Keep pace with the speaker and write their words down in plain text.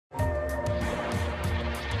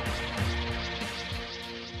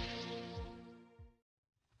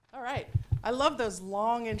I love those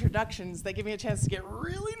long introductions. They give me a chance to get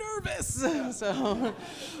really nervous. So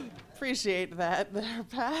appreciate that there,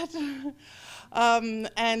 Pat. And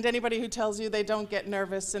anybody who tells you they don't get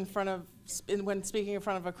nervous when speaking in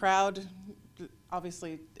front of a crowd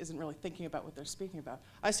obviously isn't really thinking about what they're speaking about.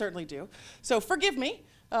 I certainly do. So forgive me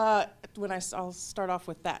when I'll start off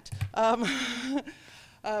with that.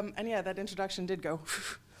 And yeah, that introduction did go.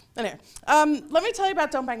 Anyway, let me tell you about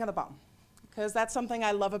Don't Bang on the Bomb, because that's something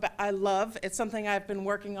I love. It's something I've been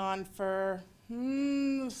working on for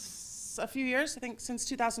a few years, I think since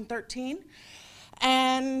 2013.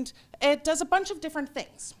 And it does a bunch of different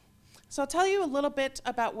things. So I'll tell you a little bit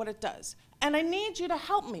about what it does. And I need you to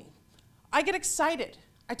help me. I get excited.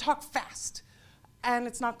 I talk fast. And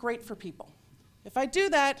it's not great for people. If I do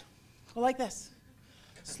that, go like this.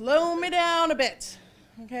 Slow me down a bit,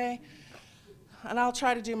 okay? And I'll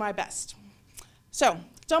try to do my best. So,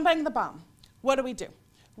 Don't Bang the Bomb. What do?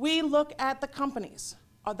 We look at the companies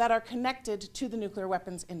that are connected to the nuclear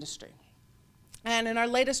weapons industry. And in our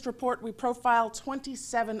latest report, we profiled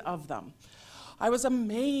 27 of them. I was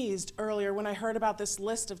amazed earlier when I heard about this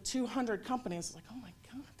list of 200 companies. I was like, oh my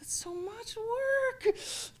God, that's so much work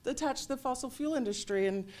attached to the fossil fuel industry.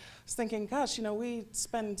 And I was thinking, gosh, you know, we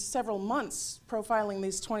spend several months profiling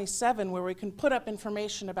these 27 where we can put up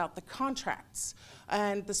information about the contracts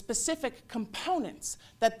and the specific components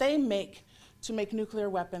that they make to make nuclear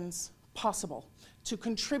weapons possible, to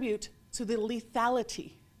contribute to the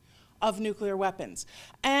lethality of nuclear weapons.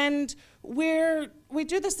 And we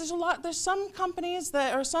do this, there's some companies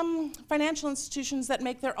or some financial institutions that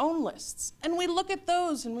make their own lists. And we look at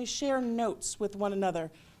those and we share notes with one another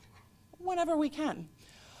whenever we can.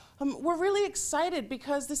 We're really excited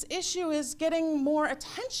because this issue is getting more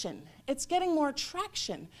attention. It's getting more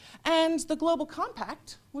traction. And the Global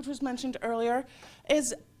Compact, which was mentioned earlier,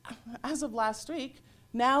 is, as of last week,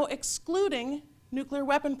 now excluding nuclear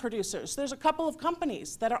weapon producers. There's a couple of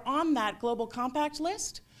companies that are on that Global Compact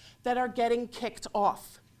list that are getting kicked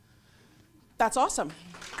off. That's awesome.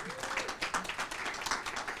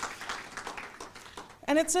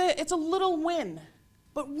 And it's a little win,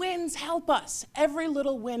 but wins help us. Every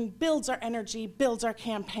little win builds our energy, builds our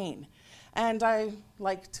campaign. And I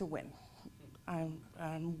like to win. I'm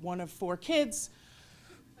one of 4 kids.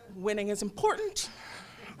 Winning is important.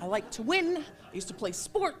 I like to win. I used to play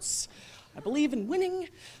sports. I believe in winning,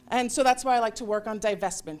 and so that's why I like to work on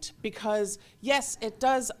divestment, because yes, it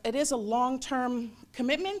is a long-term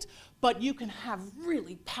commitment, but you can have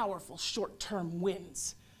really powerful short-term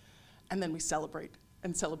wins. And then we celebrate,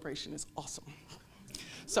 and celebration is awesome.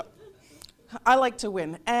 So I like to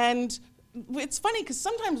win, and it's funny because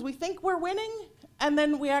sometimes we think we're winning, and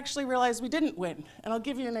then we actually realize we didn't win, and I'll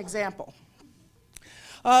give you an example.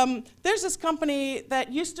 There's this company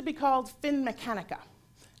that used to be called Finmeccanica.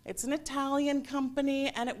 It's an Italian company,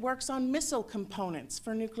 and it works on missile components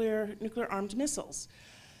for nuclear-armed missiles.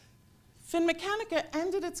 Finmeccanica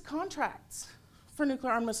ended its contracts for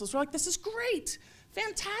nuclear-armed missiles. We're like, this is great,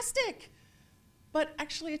 fantastic. But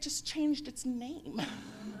actually, it just changed its name.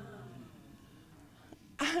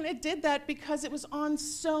 And it did that because it was on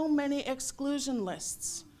so many exclusion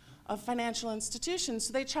lists of financial institutions.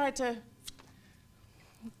 So they tried to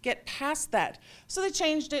get past that. So they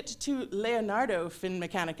changed it to Leonardo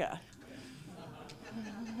Finmeccanica.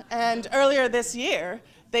 And earlier this year,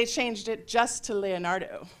 they changed it just to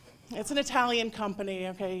Leonardo. It's an Italian company,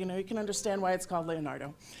 okay, you know, you can understand why it's called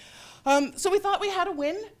Leonardo. So we thought we had a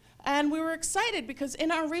win, and we were excited because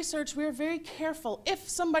in our research, we were very careful.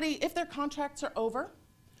 If their contracts are over,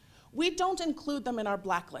 we don't include them in our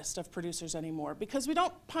blacklist of producers anymore because we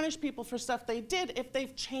don't punish people for stuff they did if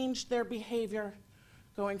they've changed their behavior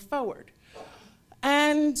going forward.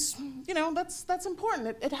 And, you know, that's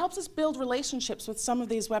important. It helps us build relationships with some of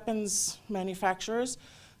these weapons manufacturers.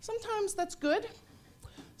 Sometimes that's good.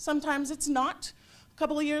 Sometimes it's not. A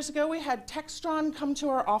couple of years ago, we had Textron come to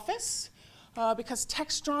our office because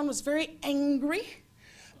Textron was very angry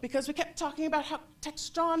because we kept talking about how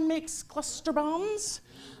Textron makes cluster bombs.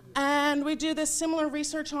 And we do this similar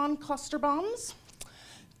research on cluster bombs.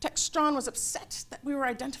 Textron was upset that we were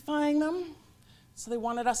identifying them. So they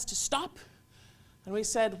wanted us to stop, and we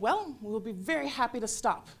said, well, we'll be very happy to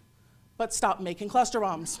stop, but stop making cluster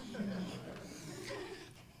bombs.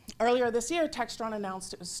 Earlier this year, Textron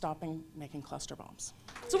announced it was stopping making cluster bombs.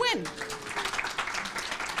 It's a win.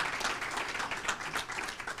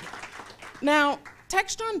 Now,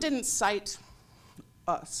 Textron didn't cite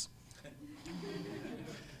us.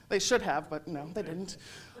 They should have, but no, they didn't.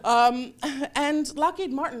 And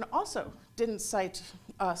Lockheed Martin also didn't cite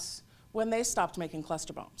us when they stopped making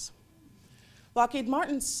cluster bombs. Lockheed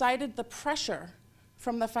Martin cited the pressure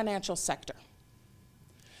from the financial sector.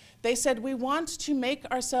 They said, we want to make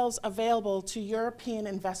ourselves available to European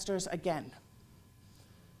investors again.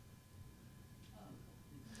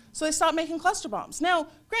 So they stopped making cluster bombs. Now,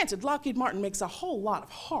 granted, Lockheed Martin makes a whole lot of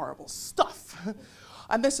horrible stuff.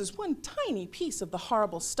 And this is one tiny piece of the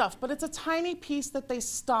horrible stuff, but it's a tiny piece that they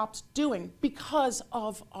stopped doing because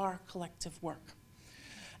of our collective work.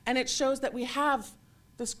 And it shows that we have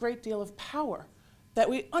this great deal of power that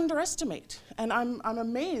we underestimate. And I'm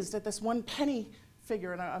amazed at this 1 penny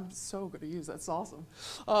figure, and I'm so going to use that, it's awesome.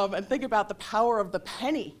 And think about the power of the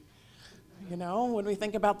penny, you know, when we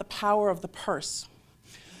think about the power of the purse.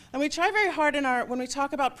 And we try very hard when we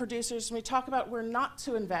talk about producers, when we talk about where not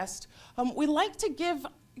to invest, we like to give,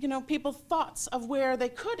 you know, people thoughts of where they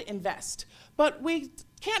could invest, but we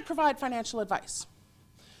can't provide financial advice.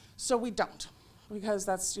 So we don't, because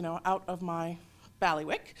that's, you know, out of my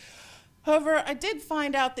bailiwick. However, I did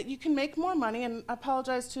find out that you can make more money, and I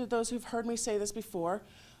apologize to those who've heard me say this before.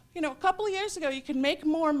 You know, a couple of years ago, you could make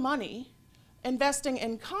more money investing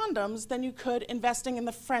in condoms than you could investing in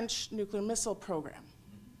the French nuclear missile program.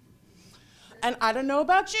 And I don't know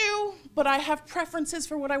about you, but I have preferences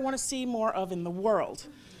for what I want to see more of in the world.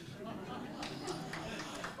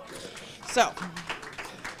 So,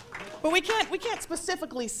 but we can't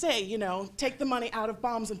specifically say, you know, take the money out of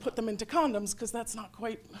bombs and put them into condoms, because that's not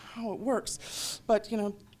quite how it works. But, you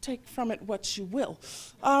know, take from it what you will.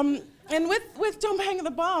 And with Don't Bang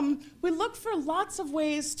the Bomb, we look for lots of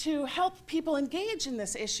ways to help people engage in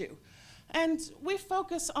this issue. And we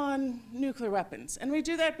focus on nuclear weapons. And we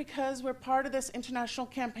do that because we're part of this international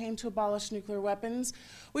campaign to abolish nuclear weapons.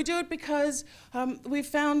 We do it because we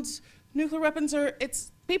found nuclear weapons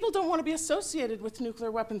people don't want to be associated with nuclear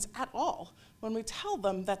weapons at all. When we tell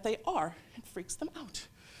them that they are, it freaks them out.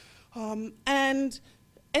 And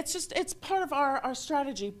it's part of our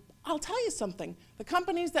strategy. I'll tell you something. The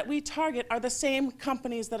companies that we target are the same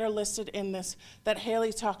companies that are listed in this, that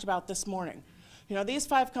Haley talked about this morning. You know, these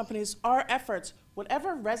 5 companies, our efforts,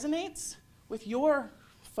 whatever resonates with your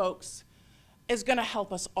folks is going to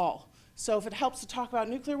help us all. So if it helps to talk about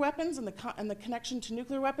nuclear weapons and the connection to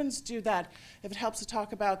nuclear weapons, do that. If it helps to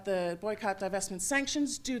talk about the boycott, divestment,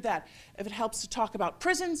 sanctions, do that. If it helps to talk about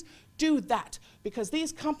prisons, do that. Because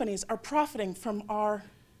these companies are profiting from our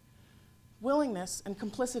willingness and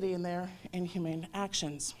complicity in their inhumane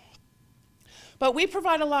actions. But we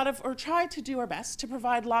provide or try to do our best to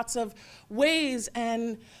provide lots of ways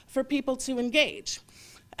for people to engage.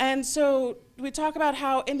 And so we talk about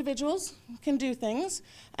how individuals can do things.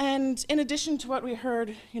 And in addition to what we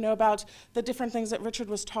heard, you know, about the different things that Richard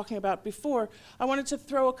was talking about before, I wanted to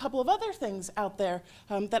throw a couple of other things out there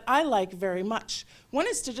that I like very much. One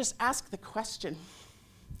is to just ask the question.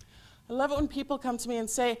 I love it when people come to me and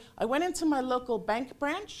say, I went into my local bank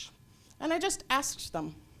branch and I just asked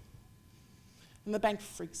them. And the bank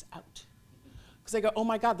freaks out. Because they go, oh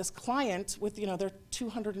my God, this client with, you know, their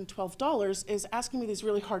 $212 is asking me these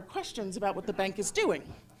really hard questions about what the bank is doing.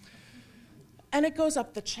 And it goes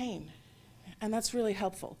up the chain. And that's really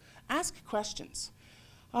helpful. Ask questions.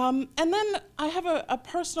 And then I have a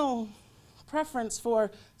personal preference for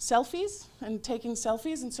selfies and taking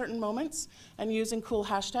selfies in certain moments and using cool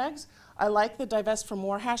hashtags. I like the Divest from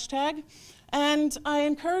War hashtag. And I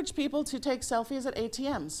encourage people to take selfies at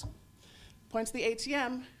ATMs. Point to the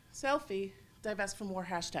ATM, selfie, Divest from War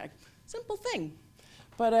hashtag. Simple thing.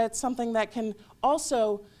 But it's something that can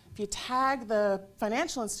also, if you tag the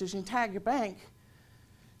financial institution, tag your bank,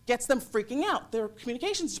 gets them freaking out. Their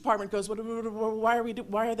communications department goes, why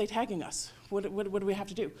are they tagging us? What do we have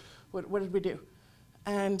to do? What did we do?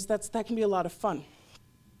 And that can be a lot of fun.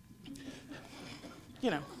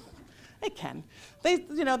 You know, it can. They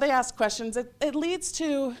ask questions. It leads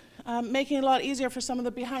to making it a lot easier for some of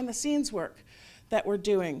the behind-the-scenes work that we're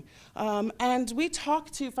doing. And we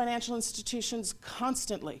talk to financial institutions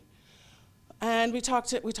constantly. And we talk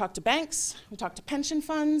to banks, we talk to pension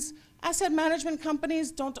funds. Asset management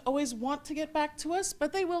companies don't always want to get back to us,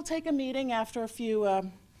 but they will take a meeting after a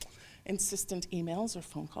few insistent emails or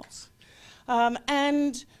phone calls.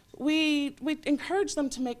 And we encourage them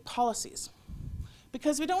to make policies.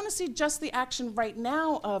 Because we don't want to see just the action right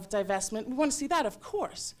now of divestment. We want to see that, of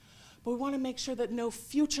course. But we want to make sure that no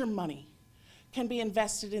future money can be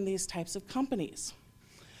invested in these types of companies.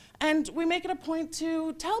 And we make it a point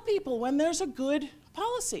to tell people when there's a good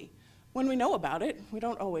policy. When we know about it, we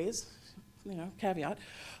don't always, you know, caveat.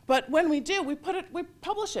 But when we do, we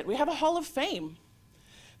publish it. We have a Hall of Fame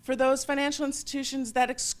for those financial institutions that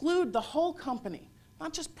exclude the whole company,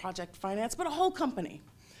 not just project finance, but a whole company,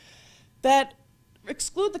 that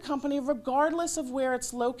exclude the company regardless of where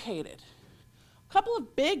it's located. A couple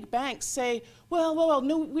of big banks say, well,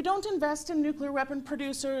 no, we don't invest in nuclear weapon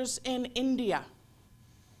producers in India.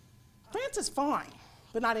 France is fine,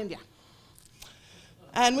 but not India.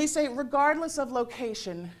 And we say, regardless of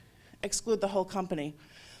location, exclude the whole company.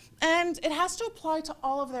 And it has to apply to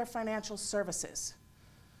all of their financial services.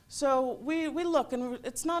 So we look, and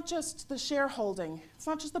it's not just the shareholding, it's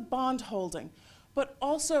not just the bond holding, but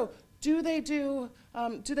also do they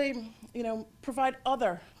provide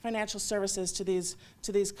other financial services to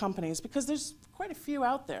these companies? Because there's quite a few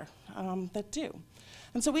out there that do.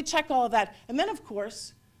 And so we check all of that. And then, of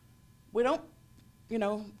course, we don't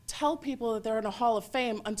tell people that they're in a Hall of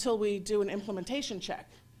Fame until we do an implementation check.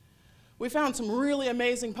 We found some really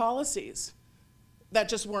amazing policies that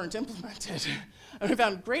just weren't implemented. And we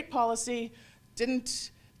found great policy, didn't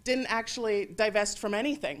actually divest from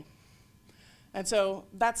anything. And so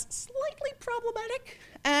that's slightly problematic,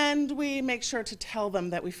 and we make sure to tell them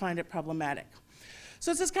that we find it problematic.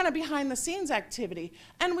 So it's this kind of behind-the-scenes activity,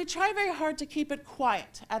 and we try very hard to keep it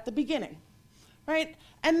quiet at the beginning, right?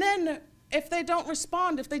 And then if they don't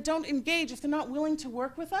respond, if they don't engage, if they're not willing to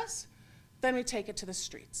work with us, then we take it to the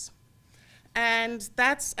streets. And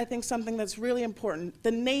that's, I think, something that's really important,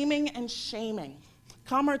 the naming and shaming.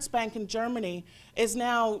 Commerzbank in Germany is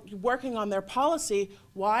now working on their policy.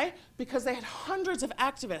 Why? Because they had hundreds of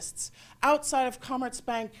activists outside of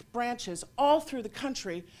Commerzbank branches all through the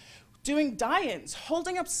country doing die-ins,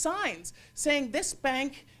 holding up signs saying this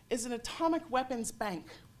bank is an atomic weapons bank.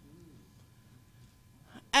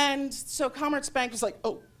 And so Commerzbank was like,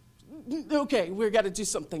 oh, okay, we've got to do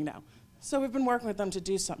something now. So we've been working with them to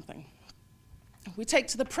do something. We take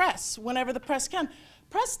to the press whenever the press can.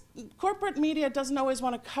 Corporate media doesn't always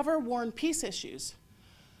want to cover war and peace issues.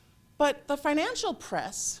 But the financial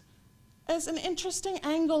press is an interesting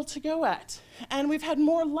angle to go at. And we've had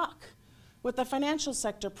more luck with the financial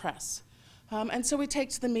sector press. And so we take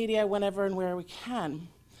to the media whenever and where we can.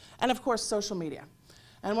 And of course, social media.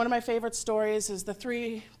 And one of my favorite stories is the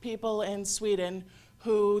 3 people in Sweden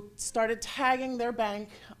who started tagging their bank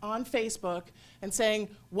on Facebook and saying,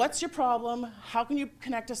 what's your problem? How can you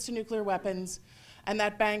connect us to nuclear weapons? And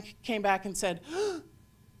that bank came back and said,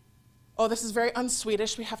 oh, this is very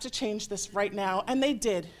un-Swedish. We have to change this right now. And they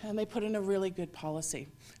did. And they put in a really good policy.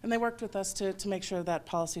 And they worked with us to make sure that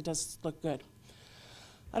policy does look good.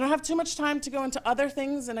 I don't have too much time to go into other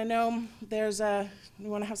things. And I know we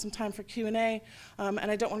want to have some time for Q&A. And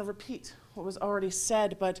I don't want to repeat what was already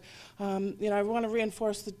said. But I want to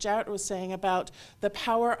reinforce what Jarrett was saying about the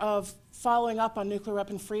power of following up on nuclear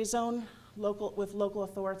weapon-free zone with local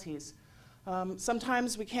authorities.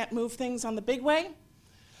 Sometimes we can't move things on the big way,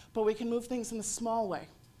 but we can move things in the small way.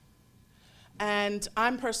 And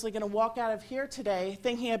I'm personally going to walk out of here today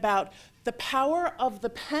thinking about the power of the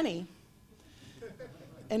penny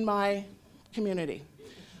in my community.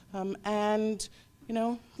 And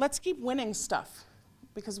let's keep winning stuff,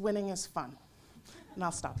 because winning is fun. And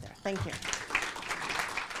I'll stop there. Thank you.